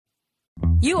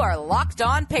You are Locked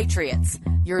On Patriots,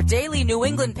 your daily New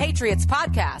England Patriots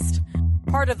podcast.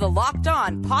 Part of the Locked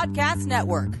On Podcast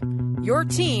Network, your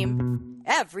team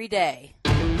every day.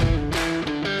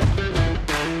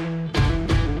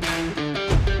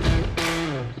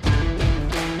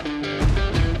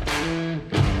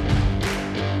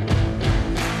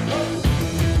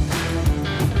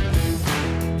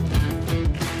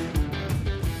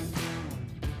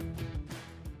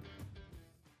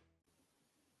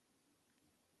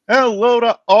 Hello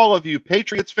to all of you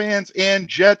Patriots fans and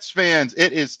Jets fans.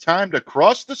 It is time to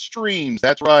cross the streams.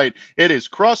 That's right. It is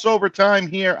crossover time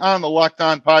here on the Locked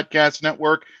On Podcast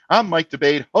Network. I'm Mike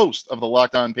DeBate, host of the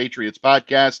Locked On Patriots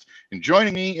podcast. And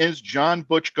joining me is John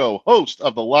Butchko, host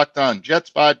of the Locked On Jets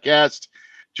podcast.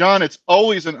 John, it's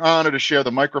always an honor to share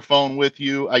the microphone with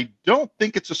you. I don't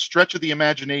think it's a stretch of the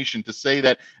imagination to say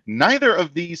that neither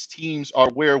of these teams are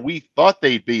where we thought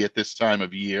they'd be at this time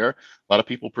of year. A lot of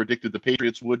people predicted the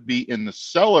Patriots would be in the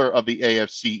cellar of the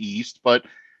AFC East, but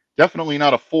definitely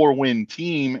not a 4-win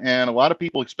team. And a lot of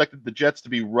people expected the Jets to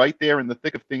be right there in the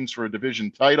thick of things for a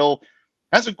division title.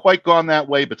 Hasn't quite gone that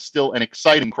way, but still an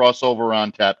exciting crossover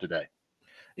on tap today.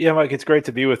 Yeah, Mike, it's great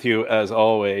to be with you as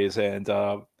always. And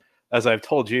as I've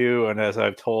told you, and as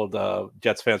I've told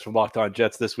Jets fans from Locked On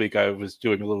Jets this week, I was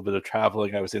doing a little bit of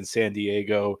traveling. I was in San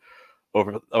Diego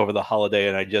over the holiday,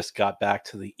 and I just got back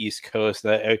to the East Coast.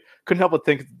 And I couldn't help but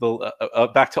think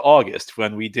back to August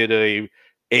when we did a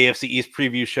AFC East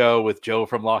preview show with Joe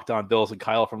from Locked On Bills and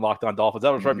Kyle from Locked On Dolphins.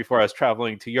 That was right before I was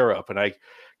traveling to Europe, and I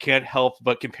can't help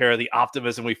but compare the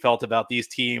optimism we felt about these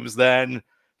teams then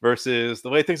versus the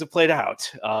way things have played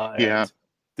out. And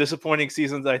disappointing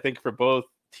seasons, I think, for both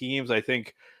teams. I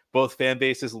think both fan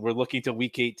bases were looking to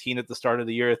week 18 at the start of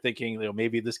the year thinking,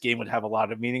 maybe this game would have a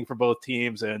lot of meaning for both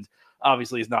teams, and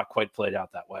obviously it's not quite played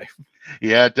out that way.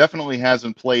 Yeah, it definitely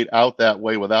hasn't played out that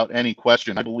way without any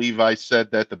question. I believe I said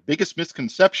that the biggest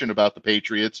misconception about the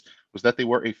Patriots was that they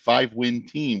were a 5-win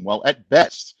team. Well, at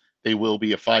best, they will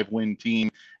be a 5-win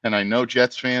team. And I know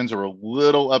Jets fans are a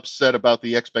little upset about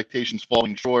the expectations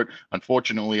falling short.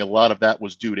 Unfortunately, a lot of that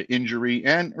was due to injury,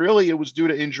 and really it was due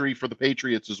to injury for the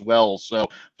Patriots as well. So,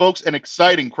 folks, an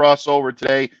exciting crossover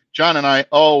today. John and I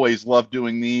always love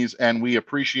doing these, and we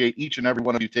appreciate each and every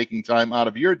one of you taking time out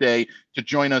of your day to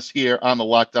join us here on the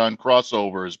Locked On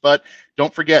Crossovers. But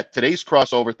don't forget, today's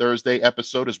Crossover Thursday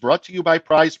episode is brought to you by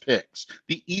Prize Picks,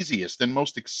 the easiest and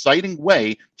most exciting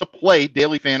way to play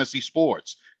daily fantasy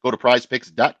sports. Go to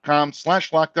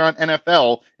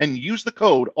prizepicks.com/LockedOnNFL and use the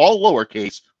code, all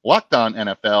lowercase,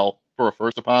 LockedOnNFL for a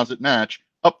first deposit match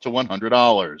up to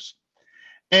 $100.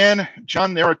 And,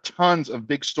 John, there are tons of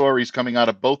big stories coming out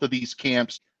of both of these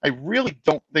camps. I really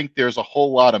don't think there's a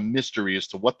whole lot of mystery as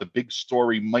to what the big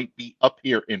story might be up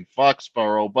here in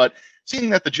Foxboro, but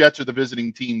seeing that the Jets are the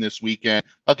visiting team this weekend,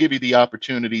 I'll give you the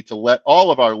opportunity to let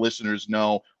all of our listeners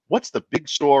know what's the big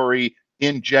story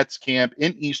in Jets camp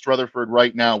in East Rutherford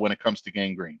right now when it comes to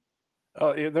gangrene.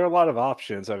 There are a lot of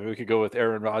options. I mean, we could go with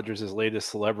Aaron Rodgers' latest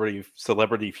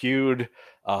celebrity feud.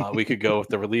 We could go with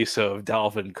the release of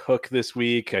Dalvin Cook this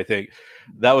week. I think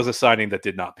that was a signing that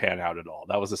did not pan out at all.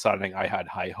 That was a signing I had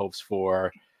high hopes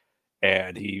for,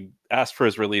 and he asked for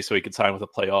his release so he could sign with a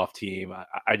playoff team.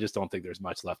 I just don't think there's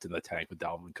much left in the tank with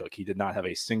Dalvin Cook. He did not have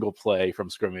a single play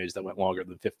from scrimmage that went longer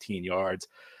than 15 yards.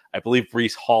 I believe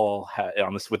Breece Hall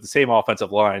with the same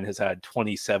offensive line has had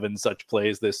 27 such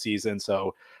plays this season,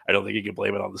 so I don't think you can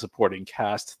blame it on the supporting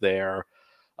cast there.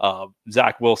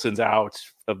 Zach Wilson's out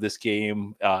of this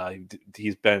game.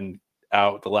 He's been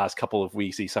out the last couple of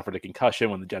weeks. He suffered a concussion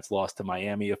when the Jets lost to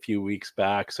Miami a few weeks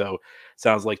back, so it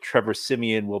sounds like Trevor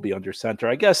Siemian will be under center.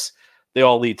 I guess they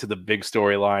all lead to the big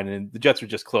storyline, and the Jets are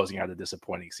just closing out a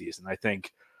disappointing season. I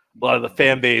think a lot of the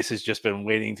fan base has just been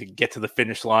waiting to get to the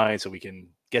finish line so we can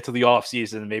get to the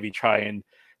offseason and maybe try and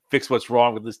fix what's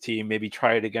wrong with this team, maybe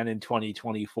try it again in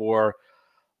 2024.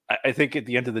 I think at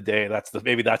the end of the day, that's the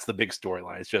big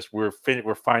storyline. It's just we're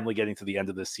finally getting to the end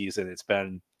of this season.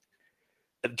 The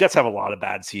Jets have a lot of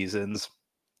bad seasons.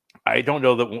 I don't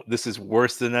know that this is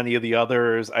worse than any of the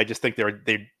others. I just think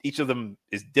each of them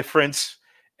is different,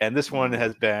 and this one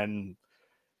has been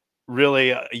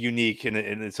really unique in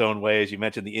its own way. As you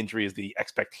mentioned, the injuries, the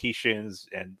expectations,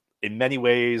 and in many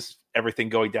ways, everything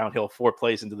going downhill 4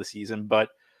 plays into the season. But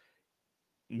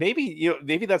maybe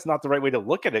that's not the right way to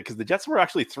look at it, because the Jets were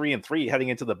actually 3-3 heading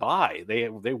into the bye. They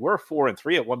were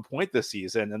 4-3 at one point this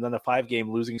season, and then a 5-game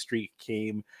losing streak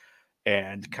came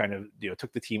and kind of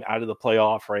took the team out of the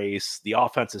playoff race. The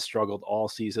offense has struggled all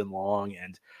season long,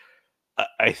 and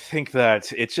I think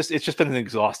that it's just been an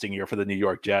exhausting year for the New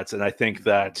York Jets, and I think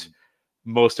that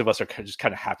most of us are just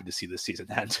kind of happy to see this season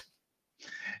end.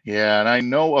 Yeah, and I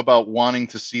know about wanting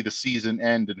to see the season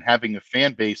end and having a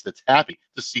fan base that's happy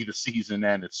to see the season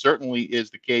end. It certainly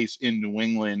is the case in New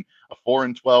England. A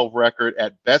 4-12 record,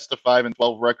 at best a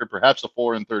 5-12 record, perhaps a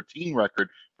 4-13 record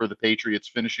for the Patriots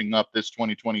finishing up this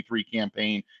 2023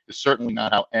 campaign is certainly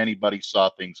not how anybody saw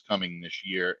things coming this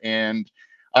year. And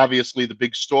obviously, the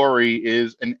big story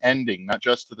is an ending, not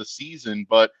just to the season,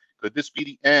 but could this be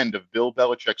the end of Bill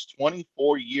Belichick's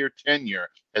 24-year tenure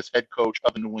as head coach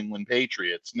of the New England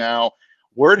Patriots? Now,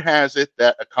 word has it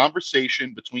that a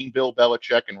conversation between Bill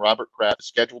Belichick and Robert Kraft is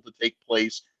scheduled to take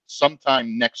place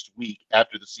sometime next week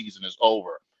after the season is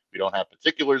over. We don't have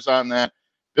particulars on that.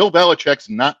 Bill Belichick's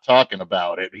not talking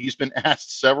about it. He's been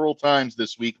asked several times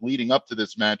this week leading up to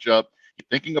this matchup, you're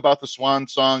thinking about the swan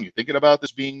song, you're thinking about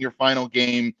this being your final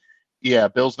game. Yeah,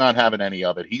 Bill's not having any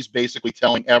of it. He's basically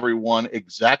telling everyone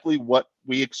exactly what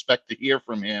we expect to hear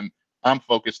from him. I'm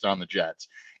focused on the Jets.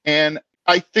 And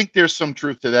I think there's some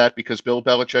truth to that because Bill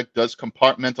Belichick does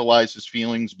compartmentalize his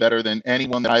feelings better than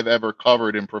anyone that I've ever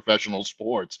covered in professional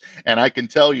sports. And I can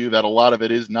tell you that a lot of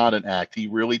it is not an act. He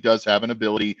really does have an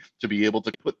ability to be able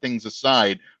to put things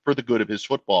aside for the good of his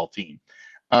football team.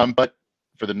 But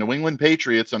for the New England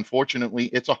Patriots, unfortunately,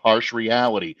 it's a harsh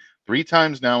reality. 3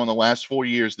 times now in the last 4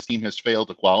 years, the team has failed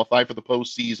to qualify for the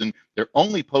postseason. Their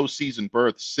only postseason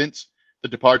berth since the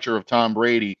departure of Tom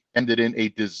Brady ended in a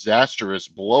disastrous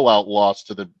blowout loss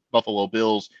to the Buffalo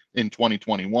Bills in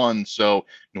 2021. So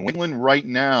New England right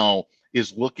now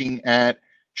is looking at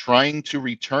trying to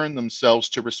return themselves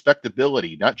to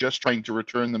respectability, not just trying to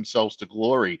return themselves to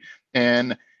glory.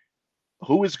 And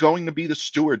who is going to be the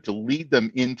steward to lead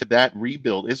them into that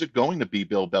rebuild? Is it going to be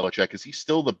Bill Belichick? Is he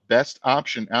still the best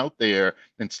option out there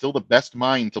and still the best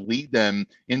mind to lead them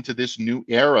into this new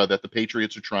era that the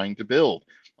Patriots are trying to build?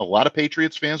 A lot of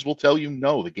Patriots fans will tell you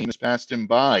no, the game has passed him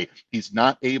by. He's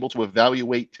not able to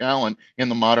evaluate talent in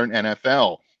the modern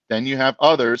NFL. Then you have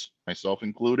others, myself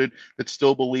included, that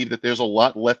still believe that there's a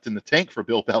lot left in the tank for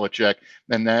Bill Belichick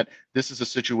and that this is a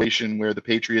situation where the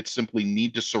Patriots simply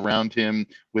need to surround him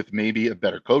with maybe a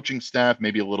better coaching staff,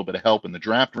 maybe a little bit of help in the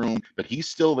draft room. But he's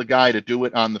still the guy to do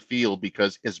it on the field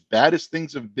because as bad as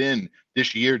things have been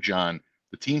this year, John,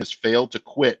 the team has failed to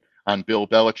quit on Bill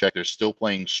Belichick. They're still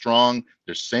playing strong.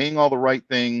 They're saying all the right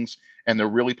things. And they're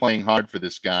really playing hard for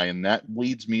this guy. And that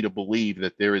leads me to believe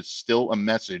that there is still a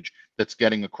message that's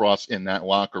getting across in that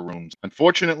locker room.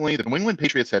 Unfortunately, the New England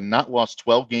Patriots had not lost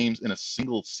 12 games in a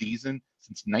single season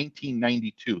since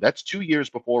 1992. That's 2 years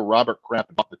before Robert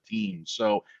Kraft bought the team.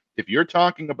 So if you're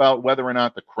talking about whether or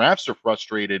not the Krafts are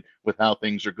frustrated with how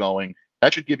things are going,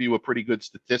 that should give you a pretty good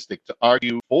statistic to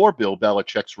argue for Bill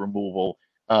Belichick's removal.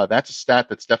 That's a stat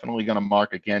that's definitely going to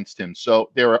mark against him. So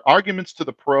there are arguments to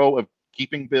the pro of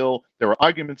keeping Bill. There are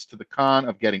arguments to the con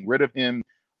of getting rid of him.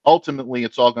 Ultimately,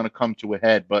 it's all going to come to a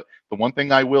head. But the one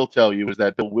thing I will tell you is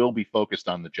that Bill will be focused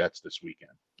on the Jets this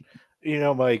weekend. You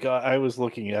know, Mike, I was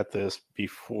looking at this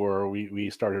before we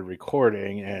started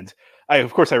recording, and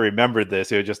of course, I remembered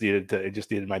this. It just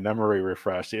needed my memory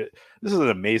refreshed. This is an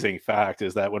amazing fact: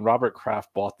 is that when Robert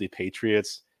Kraft bought the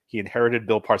Patriots, he inherited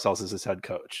Bill Parcells as his head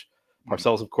coach.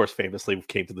 Parcells, of course, famously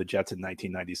came to the Jets in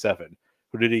 1997.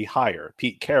 Who did he hire?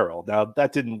 Pete Carroll. Now,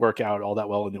 that didn't work out all that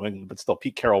well in New England, but still,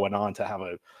 Pete Carroll went on to have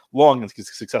a long and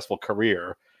successful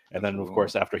career. And then, of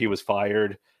course, after he was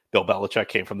fired, Bill Belichick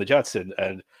came from the Jets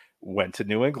and went to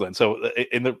New England. So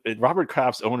in Robert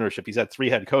Kraft's ownership, he's had 3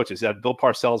 head coaches. He had Bill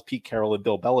Parcells, Pete Carroll, and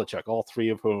Bill Belichick, all 3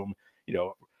 of whom,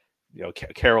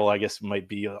 Carroll, I guess, might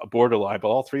be a borderline, but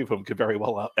all 3 of whom could very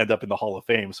well end up in the Hall of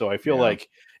Fame. So I feel like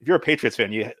if you're a Patriots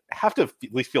fan, you have to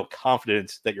at least feel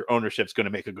confident that your ownership's going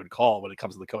to make a good call when it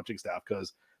comes to the coaching staff,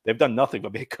 because they've done nothing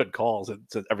but make good calls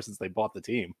ever since they bought the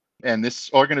team. And this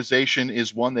organization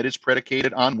is one that is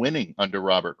predicated on winning under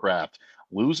Robert Kraft.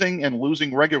 Losing and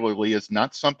losing regularly is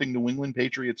not something New England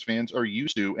Patriots fans are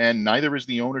used to, and neither is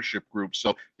the ownership group.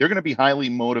 So they're going to be highly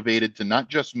motivated to not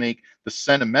just make the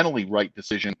sentimentally right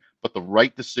decision, but the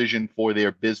right decision for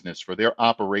their business, for their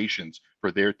operations,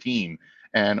 for their team.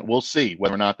 And we'll see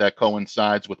whether or not that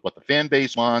coincides with what the fan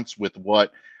base wants, with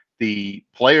what the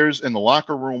players in the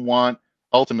locker room want.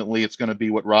 Ultimately, it's going to be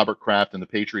what Robert Kraft and the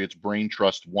Patriots Brain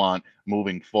Trust want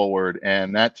moving forward.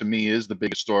 And that, to me, is the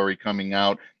biggest story coming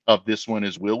out of this one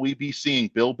is, will we be seeing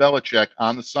Bill Belichick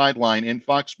on the sideline in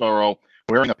Foxboro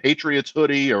wearing a Patriots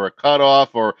hoodie or a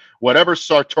cutoff or whatever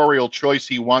sartorial choice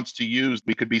he wants to use?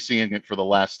 We could be seeing it for the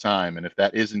last time. And if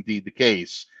that is indeed the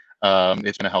case,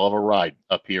 it's been a hell of a ride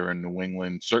up here in New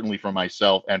England, certainly for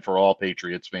myself and for all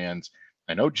Patriots fans.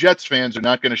 I know Jets fans are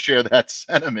not going to share that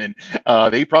sentiment.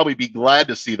 They'd probably be glad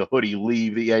to see the hoodie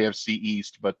leave the AFC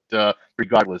East. But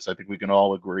regardless, I think we can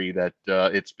all agree that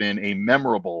it's been a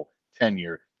memorable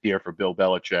tenure here for Bill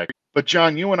Belichick. But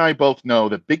John, you and I both know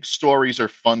that big stories are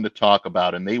fun to talk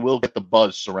about, and they will get the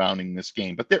buzz surrounding this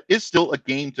game. But there is still a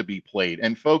game to be played.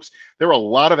 And folks, there are a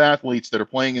lot of athletes that are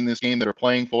playing in this game that are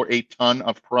playing for a ton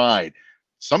of pride.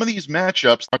 Some of these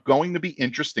matchups are going to be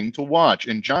interesting to watch.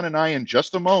 And John and I, in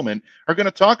just a moment, are going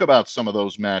to talk about some of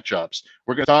those matchups.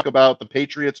 We're going to talk about the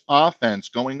Patriots offense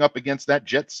going up against that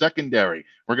Jets secondary.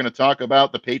 We're going to talk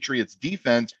about the Patriots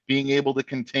defense being able to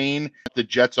contain the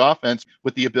Jets offense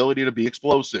with the ability to be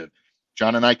explosive.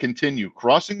 John and I continue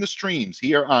crossing the streams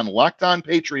here on Locked On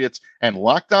Patriots and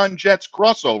Locked On Jets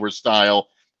crossover style.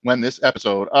 When this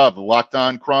episode of the Locked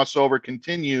On Crossover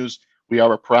continues, we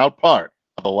are a proud part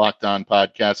of the Locked On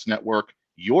Podcast Network,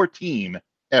 your team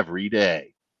every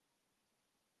day.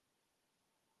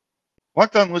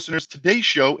 Locked On listeners, today's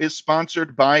show is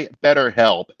sponsored by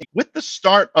BetterHelp. With the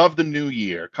start of the new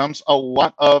year comes a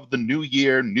lot of the new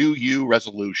year, new you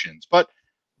resolutions. But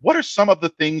what are some of the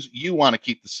things you want to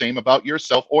keep the same about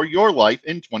yourself or your life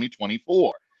in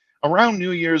 2024? Around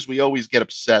New Year's, we always get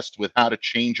obsessed with how to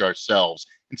change ourselves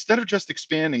instead of just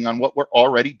expanding on what we're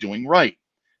already doing right.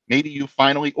 Maybe you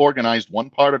finally organized one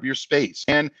part of your space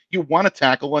and you want to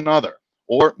tackle another.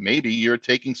 Or maybe you're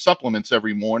taking supplements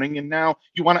every morning and now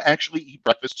you want to actually eat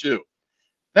breakfast too.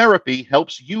 Therapy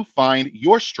helps you find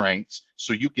your strengths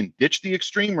so you can ditch the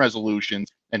extreme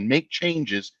resolutions and make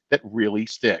changes that really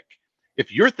stick.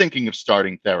 If you're thinking of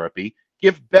starting therapy,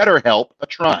 give BetterHelp a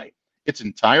try. It's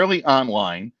entirely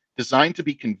online, designed to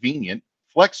be convenient,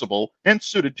 flexible, and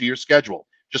suited to your schedule.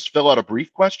 Just fill out a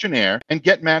brief questionnaire and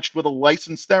get matched with a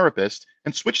licensed therapist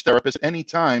and switch therapists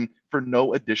anytime for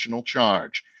no additional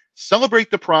charge. Celebrate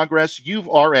the progress you've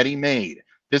already made.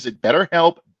 Visit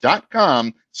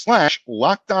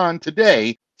BetterHelp.com/lockedon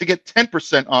today to get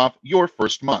 10% off your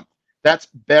first month. That's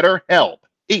BetterHelp,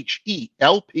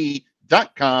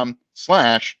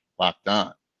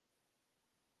 HELP.com/lockedon.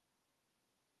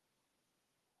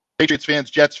 Patriots fans,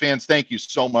 Jets fans, thank you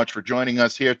so much for joining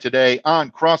us here today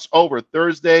on Crossover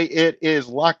Thursday. It is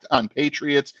Locked On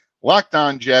Patriots, Locked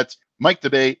On Jets, Mike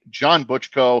DeBate, John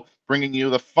Butchko, bringing you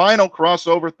the final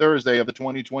Crossover Thursday of the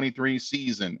 2023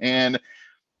 season. And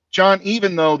John,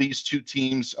 even though these two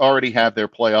teams already have their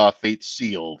playoff fate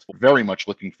sealed, very much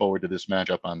looking forward to this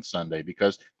matchup on Sunday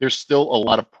because there's still a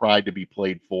lot of pride to be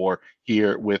played for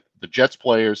here with the Jets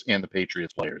players and the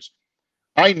Patriots players.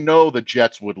 I know the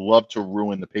Jets would love to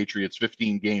ruin the Patriots'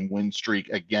 15-game win streak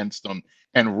against them.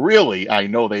 And really, I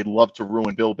know they'd love to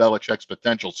ruin Bill Belichick's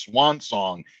potential swan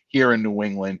song here in New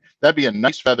England. That'd be a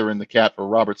nice feather in the cap for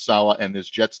Robert Saleh and this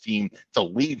Jets team to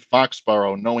leave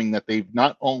Foxboro, knowing that they've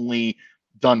not only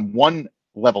done one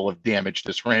level of damage to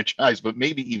this franchise, but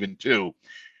maybe even two.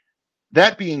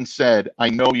 That being said, I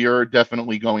know you're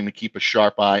definitely going to keep a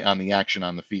sharp eye on the action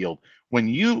on the field. When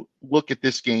you look at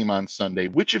this game on Sunday,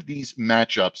 which of these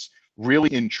matchups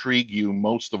really intrigue you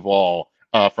most of all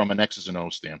from an X's and O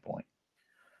standpoint?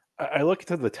 I look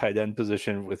to the tight end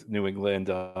position with New England,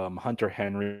 Hunter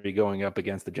Henry going up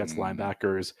against the Jets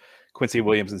linebackers, Quincy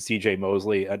Williams and CJ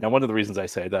Mosley. Now, one of the reasons I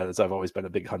say that is I've always been a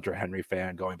big Hunter Henry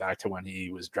fan going back to when he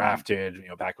was drafted,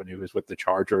 back when he was with the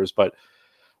Chargers. But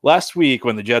last week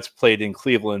when the Jets played in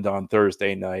Cleveland on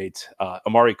Thursday night,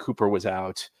 Amari Cooper was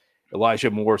out.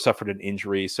 Elijah Moore suffered an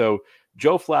injury. So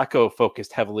Joe Flacco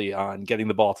focused heavily on getting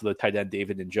the ball to the tight end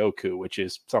David Njoku, which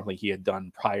is something he had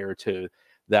done prior to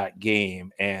that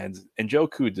game. And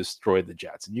Njoku destroyed the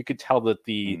Jets. And you could tell that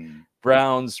the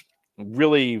Browns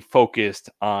really focused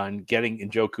on getting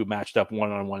Njoku matched up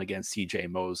one-on-one against CJ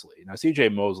Mosley. Now,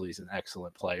 CJ Mosley is an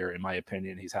excellent player. In my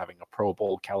opinion, he's having a Pro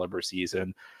Bowl caliber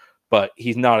season, but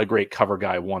he's not a great cover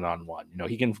guy one-on-one.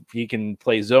 He can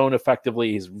play zone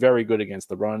effectively. He's very good against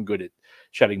the run, good at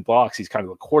shedding blocks. He's kind of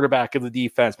the quarterback of the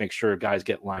defense, make sure guys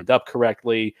get lined up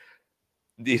correctly.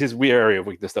 His area of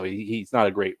weakness, though, he's not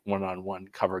a great one-on-one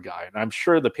cover guy. And I'm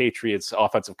sure the Patriots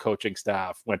offensive coaching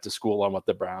staff went to school on what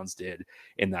the Browns did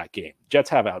in that game. Jets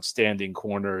have outstanding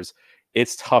corners.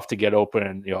 It's tough to get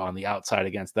open, on the outside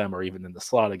against them or even in the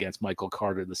slot against Michael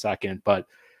Carter II. But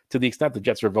to the extent the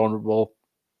Jets are vulnerable,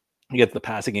 you get the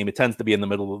passing game, it tends to be in the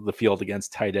middle of the field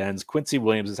against tight ends. Quincy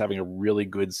Williams is having a really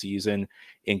good season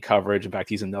in coverage. In fact,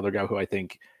 he's another guy who I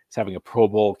think is having a Pro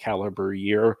Bowl caliber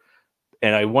year.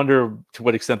 And I wonder to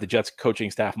what extent the Jets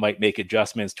coaching staff might make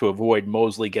adjustments to avoid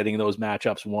Mosley getting those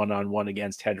matchups one-on-one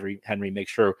against Henry, make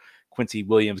sure Quincy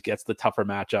Williams gets the tougher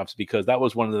matchups, because that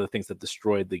was one of the things that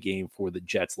destroyed the game for the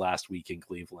Jets last week in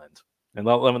Cleveland. And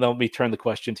let me turn the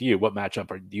question to you. What matchup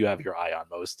do you have your eye on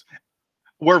most?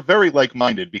 we're very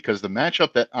like-minded because the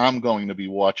matchup that I'm going to be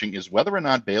watching is whether or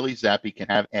not Bailey Zappe can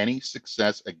have any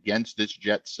success against this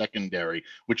Jets secondary,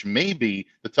 which may be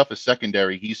the toughest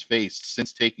secondary he's faced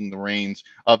since taking the reins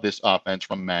of this offense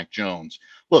from Mac Jones.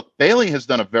 Look, Bailey has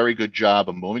done a very good job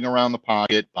of moving around the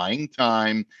pocket, buying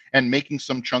time, and making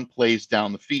some chunk plays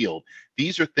down the field.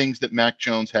 These are things that Mac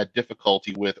Jones had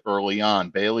difficulty with early on.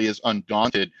 Bailey is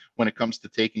undaunted when it comes to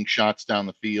taking shots down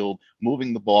the field,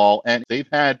 moving the ball, and they've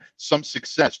had some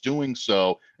success doing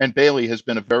so. And Bailey has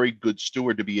been a very good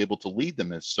steward to be able to lead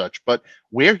them as such. But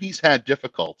where he's had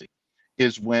difficulty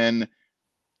is when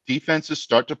defenses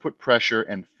start to put pressure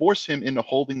and force him into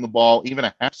holding the ball even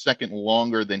a half second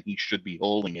longer than he should be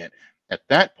holding it. At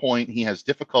that point, he has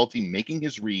difficulty making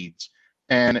his reads,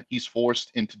 and he's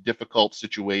forced into difficult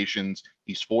situations.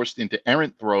 He's forced into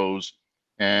errant throws.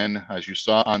 And as you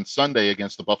saw on Sunday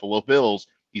against the Buffalo Bills,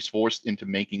 he's forced into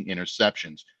making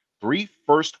interceptions. 3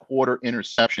 first-quarter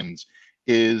interceptions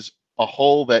is a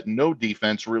hole that no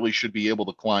defense really should be able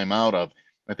to climb out of.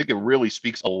 I think it really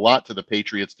speaks a lot to the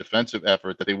Patriots' defensive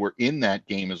effort that they were in that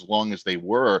game as long as they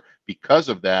were. Because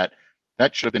of that,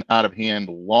 that should have been out of hand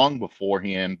long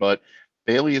beforehand. But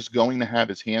Bailey is going to have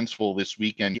his hands full this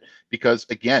weekend because,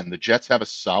 again, the Jets have a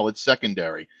solid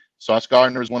secondary. Sauce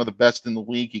Gardner is one of the best in the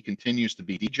league. He continues to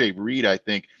be. DJ Reed, I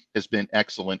think, has been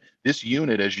excellent. This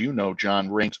unit, as you know, John,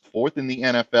 ranks 4th in the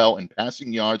NFL in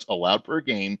passing yards allowed per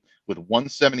game with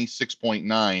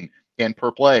 176.9 and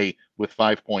per play with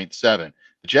 5.7.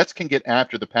 The Jets can get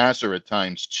after the passer at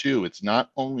times, too. It's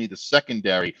not only the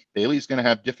secondary. Bailey's going to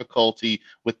have difficulty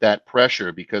with that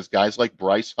pressure because guys like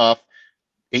Bryce Huff,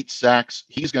 8 sacks,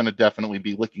 he's going to definitely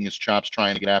be licking his chops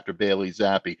trying to get after Bailey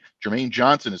Zappe. Jermaine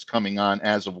Johnson is coming on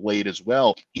as of late as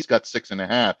well. He's got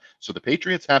 6.5. So the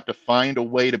Patriots have to find a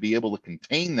way to be able to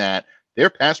contain that. Their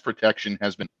pass protection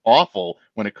has been awful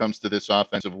when it comes to this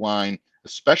offensive line,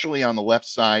 especially on the left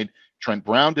side. Trent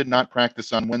Brown did not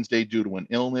practice on Wednesday due to an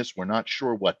illness. We're not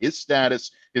sure what his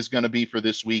status is going to be for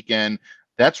this weekend.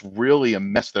 That's really a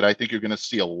mess that I think you're going to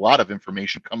see a lot of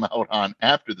information come out on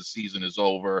after the season is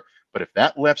over. But if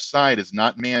that left side is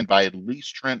not manned by at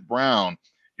least Trent Brown,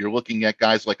 you're looking at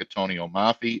guys like Antonio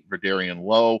Mafi, Verdarian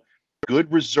Lowe,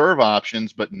 good reserve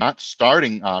options, but not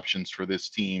starting options for this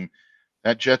team.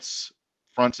 That Jets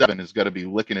front seven is going to be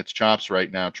licking its chops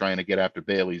right now trying to get after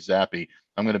Bailey Zappe.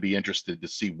 I'm going to be interested to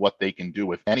see what they can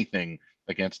do, if anything,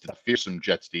 against a fearsome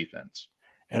Jets defense.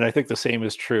 And I think the same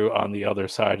is true on the other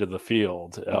side of the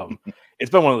field. It's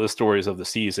been one of the stories of the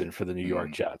season for the New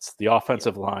York Jets. The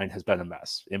offensive line has been a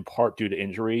mess, in part due to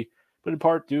injury, but in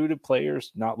part due to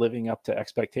players not living up to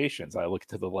expectations. I look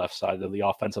to the left side of the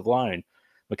offensive line.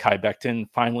 Mekhi Becton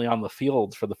finally on the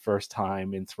field for the first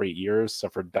time in 3 years,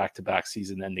 suffered back-to-back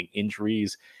season-ending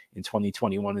injuries in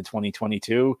 2021 and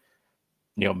 2022.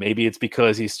 Maybe it's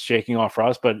because he's shaking off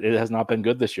rust, but it has not been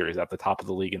good this year. He's at the top of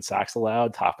the league in sacks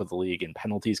allowed, top of the league in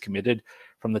penalties committed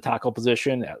from the tackle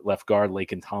position. At left guard,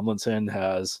 Laken Tomlinson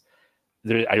I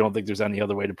don't think there's any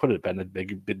other way to put it, been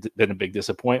a big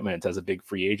disappointment as a big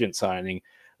free agent signing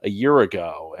a year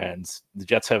ago. And the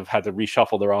Jets have had to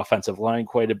reshuffle their offensive line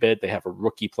quite a bit. They have a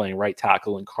rookie playing right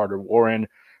tackle in Carter Warren.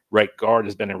 Right guard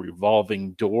has been a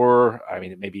revolving door. I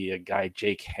mean, it may be a guy,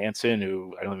 Jake Hansen,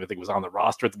 who I don't even think was on the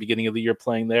roster at the beginning of the year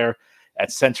playing there.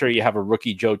 At center, you have a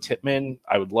rookie, Joe Tippmann.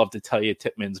 I would love to tell you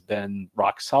Tippmann's been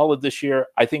rock solid this year.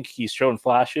 I think he's shown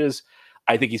flashes.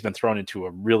 I think he's been thrown into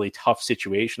a really tough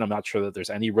situation. I'm not sure that there's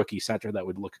any rookie center that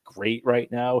would look great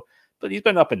right now, but he's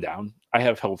been up and down. I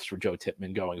have hopes for Joe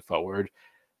Tippmann going forward.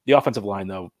 The offensive line,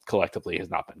 though, collectively has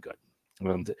not been good.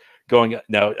 Going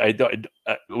now,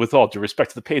 with all due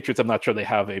respect to the Patriots, I'm not sure they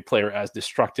have a player as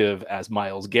destructive as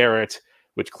Myles Garrett,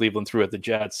 which Cleveland threw at the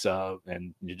Jets,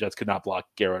 and the Jets could not block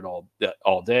Garrett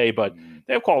all day. But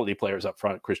they have quality players up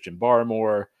front: Christian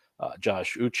Barmore,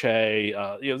 Josh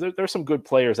Uche. There's some good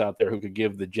players out there who could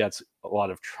give the Jets a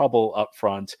lot of trouble up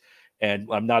front. And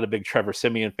I'm not a big Trevor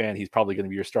Siemian fan. He's probably going to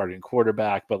be your starting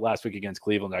quarterback. But last week against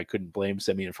Cleveland, I couldn't blame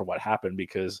Siemian for what happened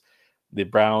because the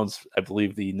Browns, I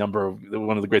believe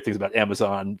one of the great things about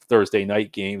Amazon Thursday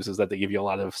night games is that they give you a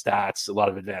lot of stats, a lot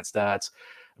of advanced stats.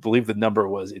 I believe the number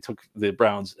was it took the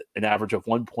Browns an average of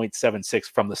 1.76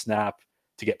 from the snap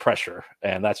to get pressure.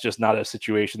 And that's just not a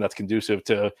situation that's conducive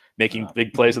to making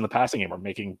big plays in the passing game or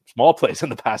making small plays in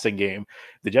the passing game.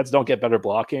 The Jets don't get better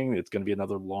blocking. It's going to be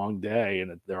another long day,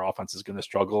 and their offense is going to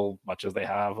struggle much as they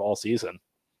have all season.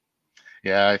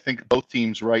 Yeah, I think both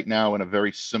teams right now in a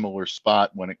very similar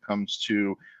spot when it comes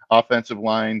to offensive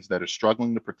lines that are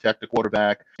struggling to protect the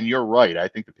quarterback. And you're right. I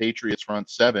think the Patriots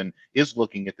front seven is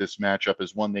looking at this matchup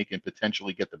as one they can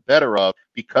potentially get the better of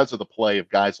because of the play of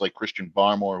guys like Christian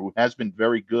Barmore, who has been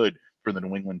very good for the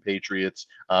New England Patriots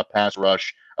pass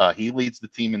rush. He leads the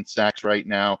team in sacks right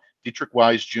now. Dietrich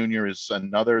Wise Jr. is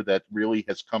another that really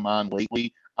has come on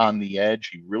lately on the edge.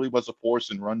 He really was a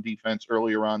force in run defense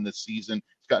earlier on this season.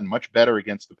 He's gotten much better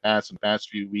against the pass in the past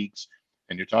few weeks.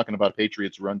 And you're talking about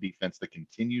Patriots run defense that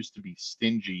continues to be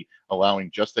stingy,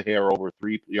 allowing just a hair over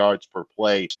 3 yards per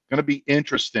play. It's going to be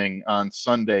interesting on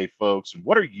Sunday, folks. And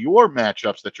what are your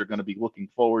matchups that you're going to be looking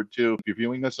forward to? If you're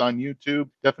viewing us on YouTube,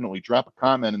 definitely drop a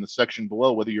comment in the section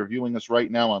below, whether you're viewing us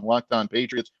right now on Locked On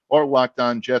Patriots or Locked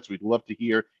On Jets. We'd love to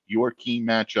hear your key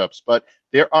matchups. But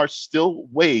there are still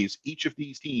ways each of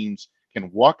these teams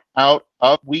can walk out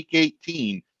of Week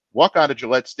 18, walk out of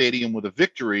Gillette Stadium with a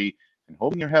victory, and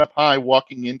holding your head up high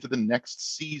walking into the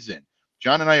next season.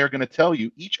 John and I are going to tell you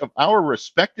each of our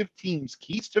respective teams'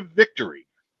 keys to victory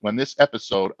when this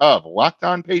episode of Locked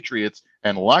On Patriots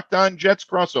and Locked On Jets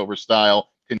crossover style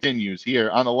continues here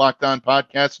on the Locked On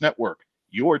Podcast Network.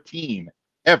 Your team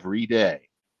every day.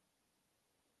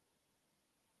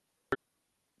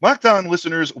 Locked On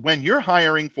listeners, when you're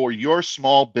hiring for your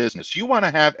small business, you want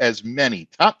to have as many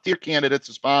top-tier candidates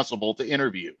as possible to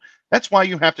interview. That's why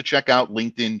you have to check out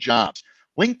LinkedIn Jobs.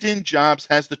 LinkedIn Jobs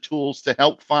has the tools to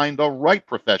help find the right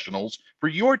professionals for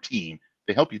your team.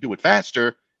 They help you do it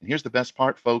faster. And here's the best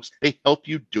part, folks. They help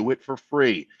you do it for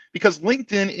free. Because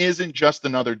LinkedIn isn't just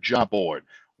another job board.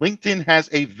 LinkedIn has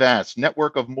a vast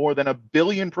network of more than 1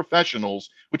 billion professionals,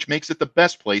 which makes it the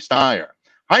best place to hire.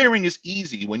 Hiring is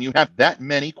easy when you have that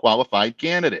many qualified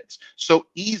candidates. So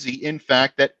easy, in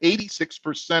fact, that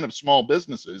 86% of small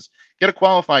businesses get a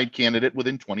qualified candidate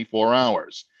within 24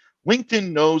 hours.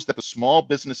 LinkedIn knows that the small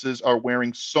businesses are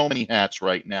wearing so many hats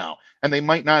right now, and they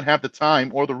might not have the time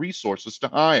or the resources to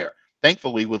hire.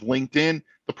 Thankfully, with LinkedIn,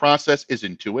 the process is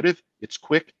intuitive, it's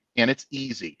quick, and it's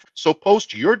easy. So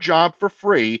post your job for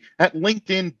free at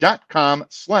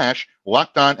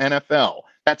linkedin.com/LockedOnNFL.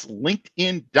 That's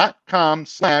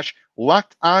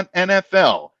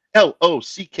linkedin.com/LockedOnNFL,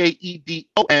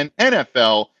 LOCKEDON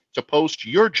NFL, to post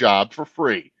your job for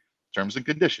free. Terms and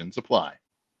conditions apply.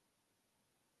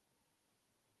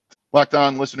 Locked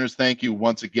On listeners, thank you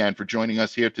once again for joining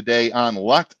us here today on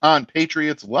Locked On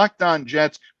Patriots, Locked On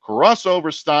Jets,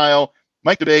 crossover style.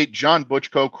 Mike Debate, John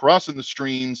Butchko crossing the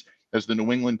streams as the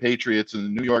New England Patriots and the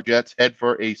New York Jets head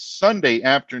for a Sunday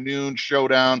afternoon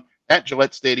showdown at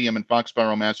Gillette Stadium in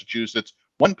Foxboro, Massachusetts,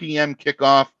 1 p.m.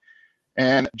 kickoff.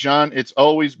 And John, it's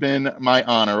always been my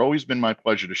honor, always been my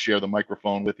pleasure to share the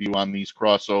microphone with you on these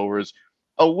crossovers.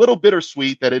 A little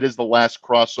bittersweet that it is the last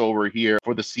crossover here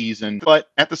for the season,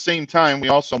 but at the same time, we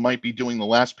also might be doing the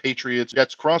last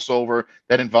Patriots-Jets crossover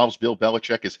that involves Bill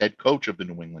Belichick as head coach of the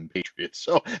New England Patriots.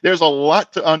 So there's a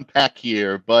lot to unpack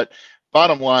here, but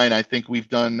bottom line, I think we've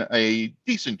done a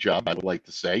decent job, I would like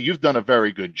to say. You've done a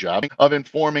very good job of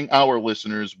informing our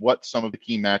listeners what some of the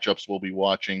key matchups we'll be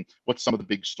watching, what some of the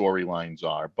big storylines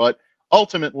are. But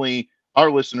ultimately, our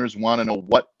listeners want to know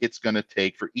what it's going to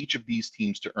take for each of these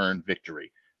teams to earn victory.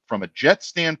 From a Jets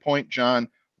standpoint, John,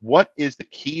 what is the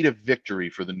key to victory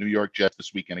for the New York Jets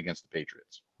this weekend against the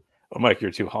Patriots? Well, Mike,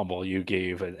 you're too humble. You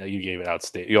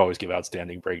always give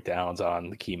outstanding breakdowns on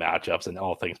the key matchups and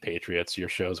all things Patriots. Your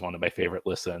show is one of my favorite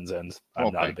listens, and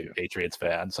I'm not a big Patriots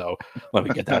fan, so let me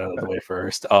get that out of the way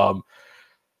first. For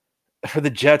the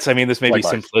Jets, I mean, this may be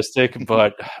simplistic,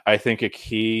 but I think a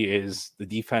key is the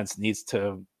defense needs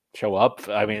to show up.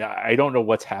 I mean, I don't know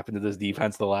what's happened to this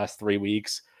defense the last 3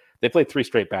 weeks. They played 3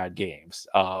 straight bad games.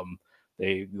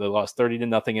 They lost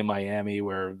 30-0 in Miami,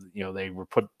 where they were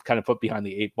put behind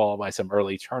the 8 ball by some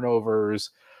early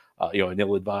turnovers, an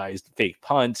ill-advised fake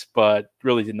punt, but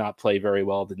really did not play very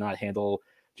well. Did not handle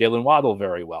Jalen Waddle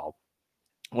very well.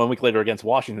 1 week later against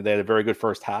Washington, they had a very good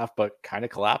first half, but kind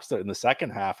of collapsed in the second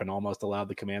half and almost allowed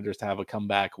the Commanders to have a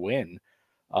comeback win.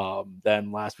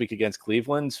 Then last week against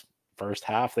Cleveland, first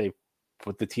half, they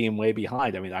put the team way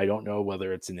behind. I mean, I don't know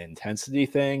whether it's an intensity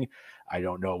thing. I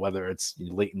don't know whether it's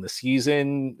late in the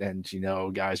season and,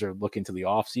 guys are looking to the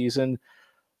off season.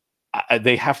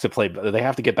 They have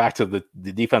to get back to the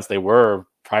defense they were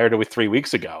prior to 3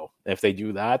 weeks ago. If they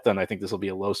do that, then I think this will be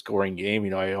a low scoring game.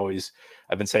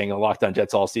 I've been saying a Locked On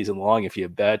Jets all season long. If you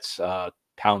bet,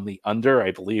 pound the under.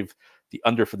 I believe the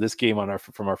under for this game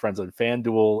from our friends on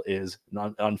FanDuel is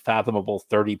an unfathomable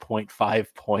 30.5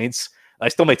 points. I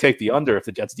still may take the under if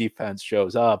the Jets defense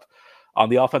shows up. On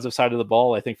the offensive side of the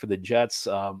ball, I think for the Jets,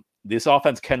 this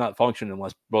offense cannot function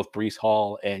unless both Breece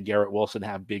Hall and Garrett Wilson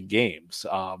have big games.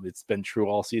 It's been true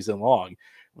all season long.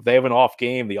 If they have an off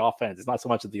game, the offense, it's not so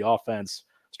much that the offense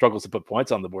struggles to put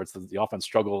points on the board, it's that the offense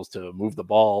struggles to move the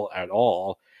ball at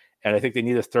all. And I think they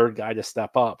need a third guy to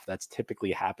step up. That's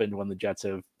typically happened when the Jets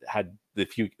have had in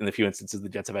the few instances the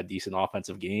Jets have had decent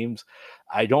offensive games.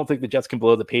 I don't think the Jets can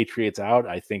blow the Patriots out.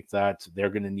 I think that they're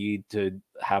going to need to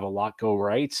have a lot go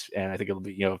right. And I think it'll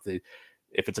be,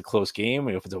 if it's a close game,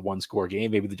 if it's a one-score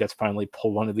game, maybe the Jets finally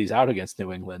pull one of these out against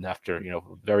New England after,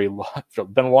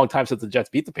 been a long time since the Jets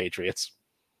beat the Patriots.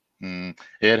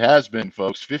 It has been,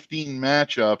 folks. 15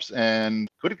 matchups, and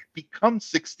could it become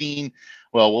 16?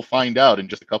 Well, we'll find out in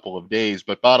just a couple of days.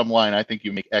 But bottom line, I think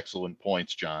you make excellent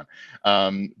points, John.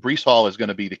 Breece Hall is going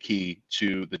to be the key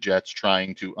to the Jets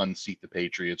trying to unseat the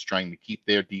Patriots, trying to keep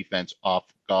their defense off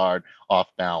guard,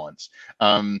 off balance.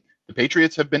 The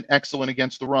Patriots have been excellent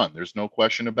against the run. There's no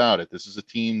question about it. This is a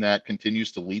team that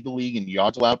continues to lead the league in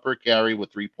yards allowed per carry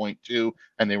with 3.2,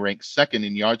 and they rank second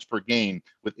in yards per game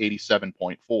with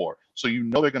 87.4. So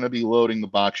they're going to be loading the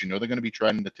box. They're going to be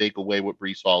trying to take away what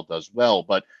Breece Hall does well.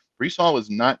 But Breece Hall is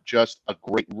not just a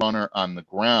great runner on the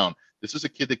ground. This is a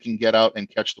kid that can get out and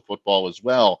catch the football as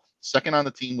well. Second on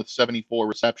the team with 74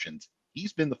 receptions.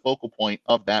 He's been the focal point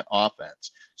of that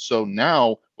offense. So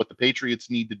now what the Patriots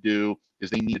need to do is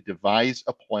they need to devise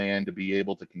a plan to be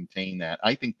able to contain that.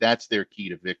 I think that's their key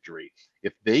to victory.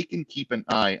 If they can keep an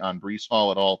eye on Breece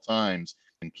Hall at all times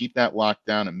and keep that locked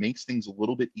down, it makes things a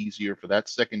little bit easier for that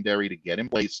secondary to get in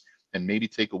place and maybe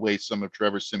take away some of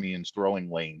Trevor Siemian's throwing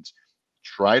lanes.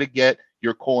 Try to get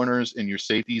your corners and your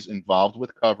safeties involved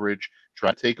with coverage. Try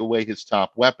to take away his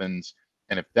top weapons.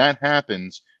 And if that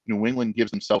happens, New England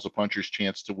gives themselves a puncher's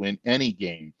chance to win any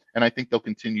game. And I think they'll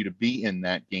continue to be in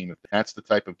that game if that's the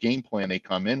type of game plan they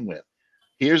come in with.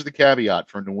 Here's the caveat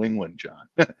for New England, John.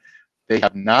 They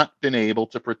have not been able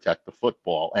to protect the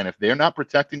football. And if they're not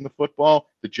protecting the football,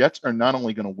 the Jets are not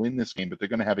only going to win this game, but they're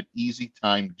going to have an easy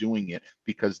time doing it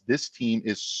because this team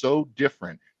is so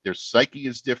different. Their psyche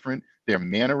is different. Their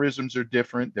mannerisms are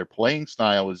different. Their playing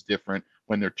style is different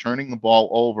when they're turning the ball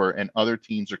over and other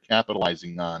teams are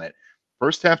capitalizing on it.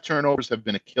 First half turnovers have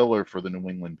been a killer for the New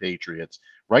England Patriots.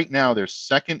 Right now, they're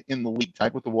second in the league,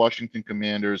 tied with the Washington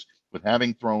Commanders, with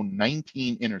having thrown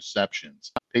 19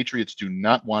 interceptions. Patriots do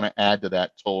not want to add to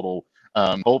that total.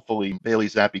 Hopefully, Bailey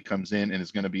Zappe comes in and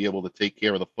is going to be able to take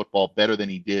care of the football better than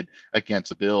he did against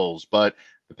the Bills. But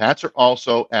the Pats are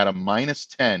also at a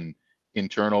 -10 in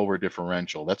turnover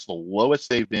differential. That's the lowest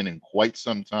they've been in quite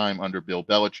some time under Bill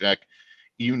Belichick.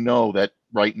 That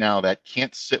right now that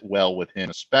can't sit well with him,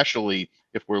 especially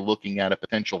if we're looking at a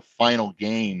potential final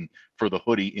game for the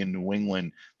hoodie in New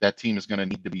England. That team is going to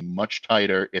need to be much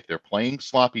tighter. If they're playing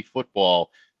sloppy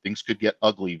football, things could get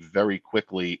ugly very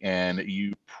quickly, and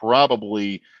you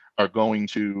probably are going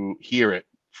to hear it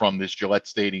from this Gillette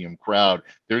Stadium crowd.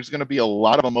 There's going to be a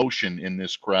lot of emotion in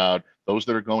this crowd. Those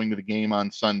that are going to the game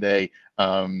on Sunday,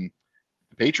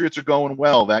 the Patriots are going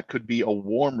well. That could be a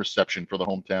warm reception for the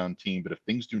hometown team. But if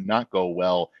things do not go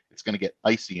well, it's going to get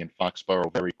icy in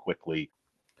Foxboro very quickly.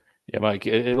 Yeah, Mike,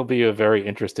 it'll be a very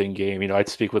interesting game. I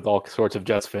speak with all sorts of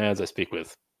Jets fans. I speak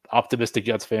with optimistic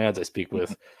Jets fans. I speak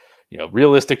with,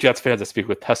 realistic Jets fans. I speak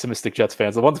with pessimistic Jets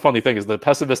fans. The one funny thing is the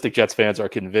pessimistic Jets fans are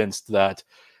convinced that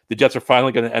the Jets are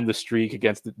finally going to end the streak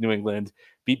against New England,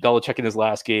 beat Belichick in his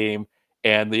last game,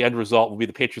 and the end result will be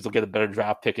the Patriots will get a better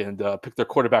draft pick and pick their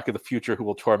quarterback of the future who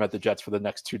will torment the Jets for the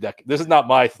next 2 decades. This is not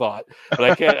my thought, but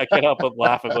I can't help but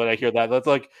laugh when I hear that. That's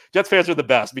like Jets fans are the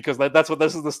best because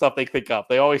this is the stuff they think of.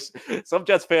 They always, some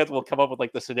Jets fans will come up with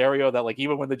like the scenario that like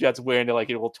even when the Jets win,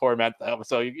 it will torment them.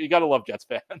 So you got to love Jets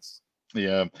fans.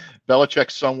 Yeah,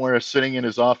 Belichick somewhere sitting in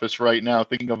his office right now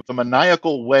thinking of the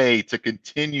maniacal way to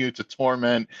continue to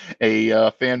torment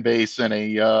a fan base and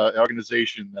a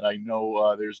organization that I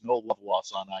know there's no love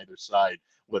loss on either side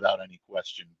without any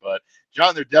question. But,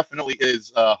 John, there definitely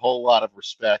is a whole lot of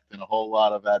respect and a whole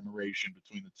lot of admiration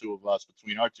between the two of us,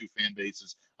 between our two fan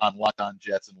bases on Locked On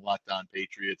Jets and Locked On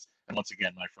Patriots. And once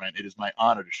again, my friend, it is my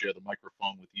honor to share the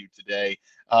microphone with you today.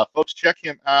 Folks, check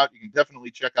him out. You can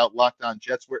definitely check out Locked On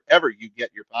Jets wherever you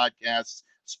get your podcasts,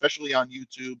 especially on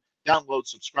YouTube. Download,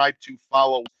 subscribe to,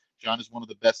 follow. John is one of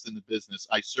the best in the business.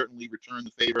 I certainly return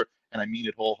the favor, and I mean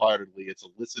it wholeheartedly. It's a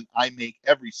listen I make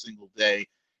every single day.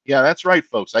 Yeah, that's right,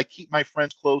 folks. I keep my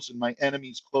friends close and my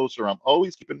enemies closer. I'm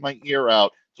always keeping my ear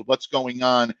out to what's going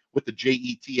on with the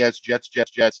JETS,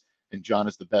 Jets. And John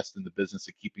is the best in the business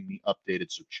at keeping me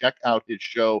updated. So check out his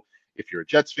show. If you're a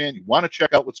Jets fan, you want to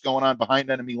check out what's going on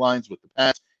behind enemy lines with the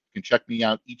Pats, you can check me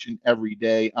out each and every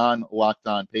day on Locked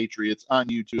On Patriots on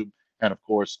YouTube. And, of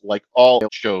course, like all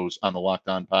shows on the Locked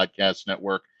On Podcast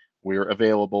Network, we're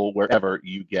available wherever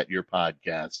you get your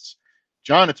podcasts.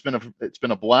 John, it's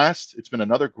been a blast. It's been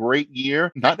another great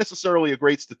year. Not necessarily a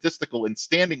great statistical and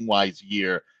standing-wise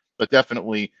year, but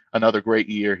definitely another great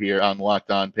year here on Locked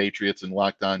On Patriots and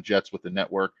Locked On Jets with the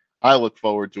network. I look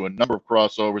forward to a number of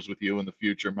crossovers with you in the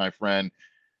future, my friend.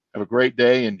 Have a great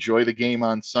day. Enjoy the game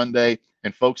on Sunday.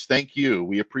 And folks, thank you.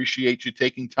 We appreciate you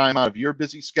taking time out of your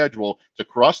busy schedule to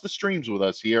cross the streams with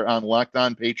us here on Locked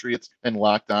On Patriots and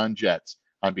Locked On Jets.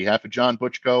 On behalf of John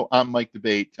Butchko, I'm Mike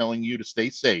Debate, telling you to stay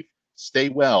safe, stay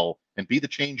well, and be the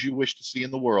change you wish to see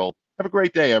in the world. Have a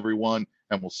great day, everyone.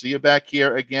 And we'll see you back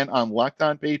here again on Locked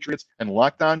On Patriots and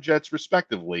Locked On Jets,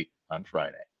 respectively, on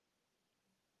Friday.